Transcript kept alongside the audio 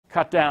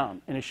cut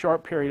down in a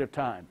short period of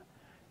time.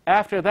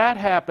 After that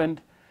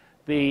happened,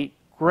 the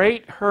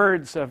great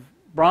herds of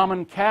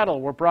Brahman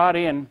cattle were brought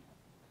in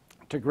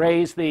to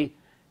graze the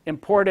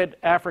imported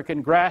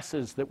African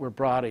grasses that were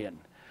brought in,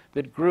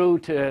 that grew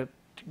to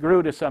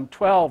some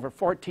 12 or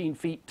 14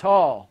 feet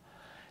tall.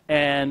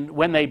 And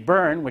when they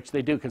burn, which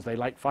they do because they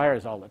light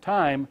fires all the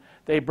time,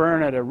 they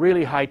burn at a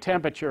really high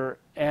temperature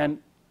and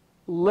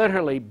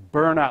literally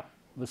burn up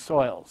the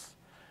soils.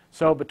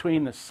 So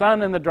between the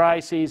sun and the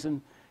dry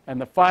season and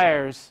the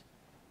fires,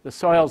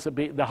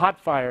 the hot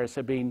fires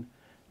have been,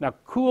 now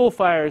cool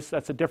fires,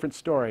 that's a different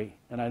story,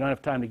 and I don't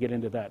have time to get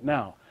into that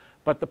now.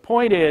 But the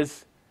point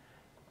is,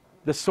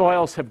 the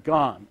soils have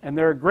gone. And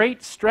there are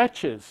great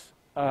stretches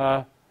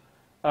of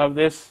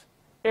this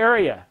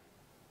area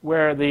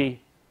where the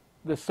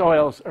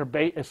soils are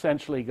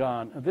essentially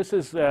gone. This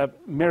is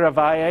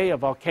Miravalle, a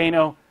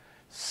volcano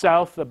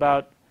south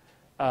about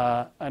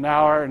an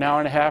hour and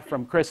a half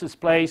from Chris's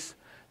place.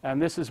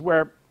 And this is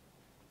where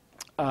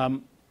I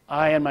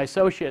and my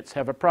associates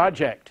have a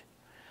project.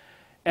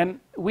 And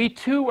we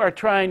too are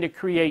trying to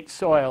create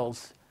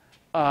soils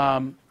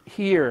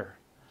here.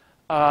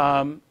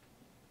 And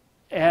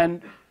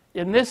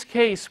in this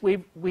case,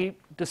 we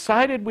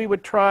decided we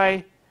would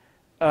try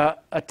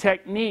a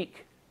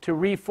technique to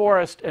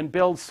reforest and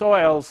build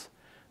soils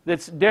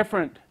that's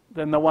different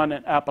than the one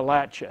in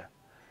Appalachia.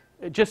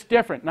 Just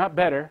different, not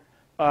better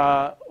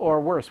or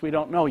worse. We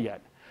don't know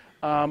yet.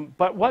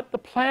 But what the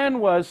plan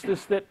was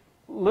is that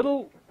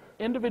little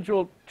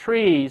individual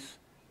trees,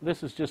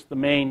 this is just the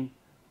main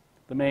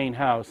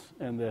house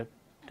and the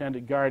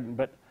tended garden,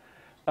 but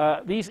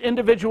these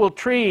individual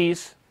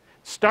trees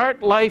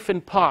start life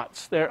in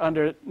pots. They're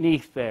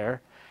underneath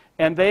there,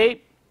 and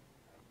they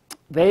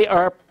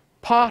are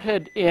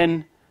potted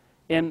in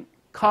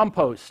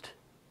compost.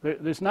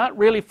 There's not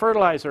really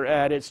fertilizer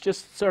added, it's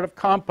just sort of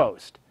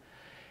compost.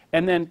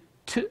 And then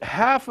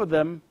half of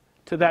them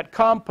to that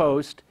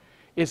compost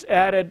is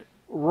added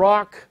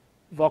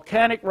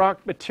volcanic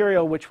rock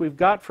material, which we've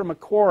got from a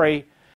quarry